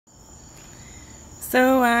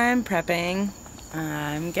So I'm prepping.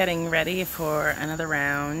 I'm getting ready for another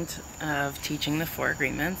round of teaching the 4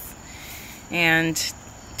 agreements. And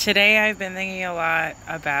today I've been thinking a lot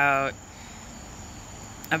about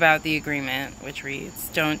the agreement, which reads,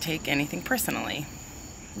 don't take anything personally,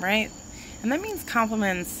 right? And that means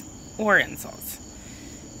compliments or insults.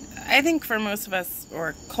 I think for most of us,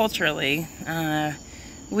 or culturally,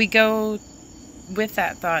 we go with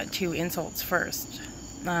that thought to insults first.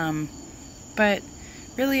 But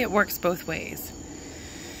really it works both ways.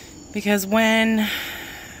 Because when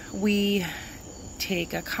we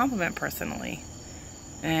take a compliment personally,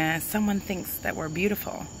 someone thinks that we're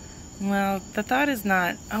beautiful, well, the thought is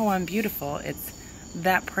not, oh, I'm beautiful. It's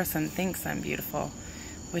that person thinks I'm beautiful,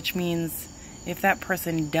 which means if that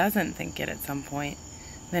person doesn't think it at some point,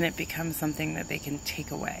 then it becomes something that they can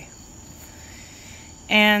take away.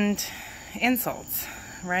 And insults,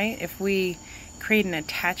 right? If we create an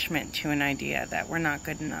attachment to an idea that we're not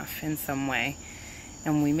good enough in some way,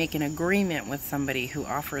 and we make an agreement with somebody who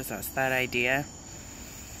offers us that idea,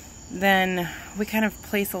 then we kind of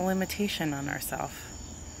place a limitation on ourselves,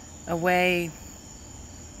 a way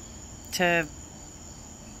to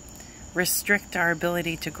restrict our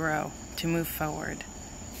ability to grow, to move forward,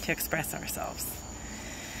 to express ourselves.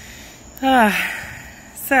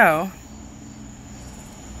 So,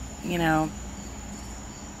 you know,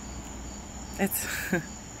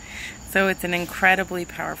 it's an incredibly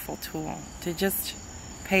powerful tool to just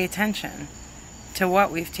pay attention to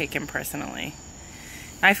what we've taken personally.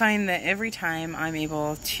 I find that every time I'm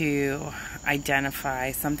able to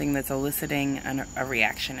identify something that's eliciting a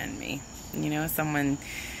reaction in me, someone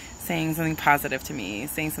saying something positive to me,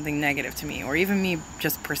 saying something negative to me, or even me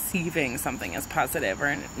just perceiving something as positive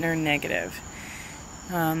or negative,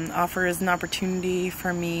 offers an opportunity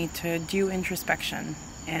for me to do introspection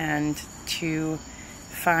and to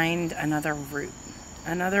find another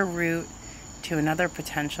route to another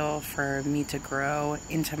potential for me to grow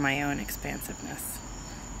into my own expansiveness,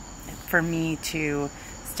 for me to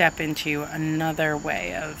step into another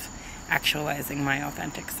way of actualizing my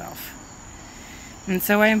authentic self. And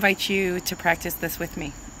so I invite you to practice this with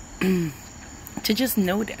me, to just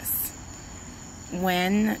notice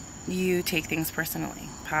when you take things personally,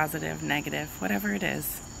 positive, negative, whatever it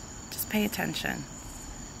is. Just pay attention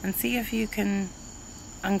and see if you can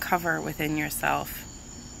uncover within yourself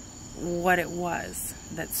what it was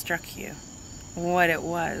that struck you, what it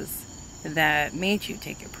was that made you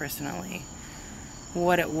take it personally,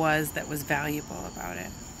 what it was that was valuable about it,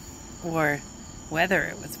 or whether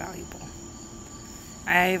it was valuable.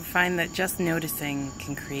 I find that just noticing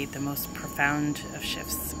can create the most profound of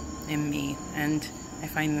shifts in me, and I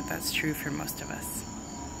find that that's true for most of us.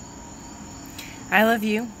 I love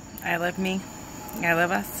you. I love me. I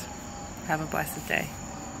love us. Have a blessed day.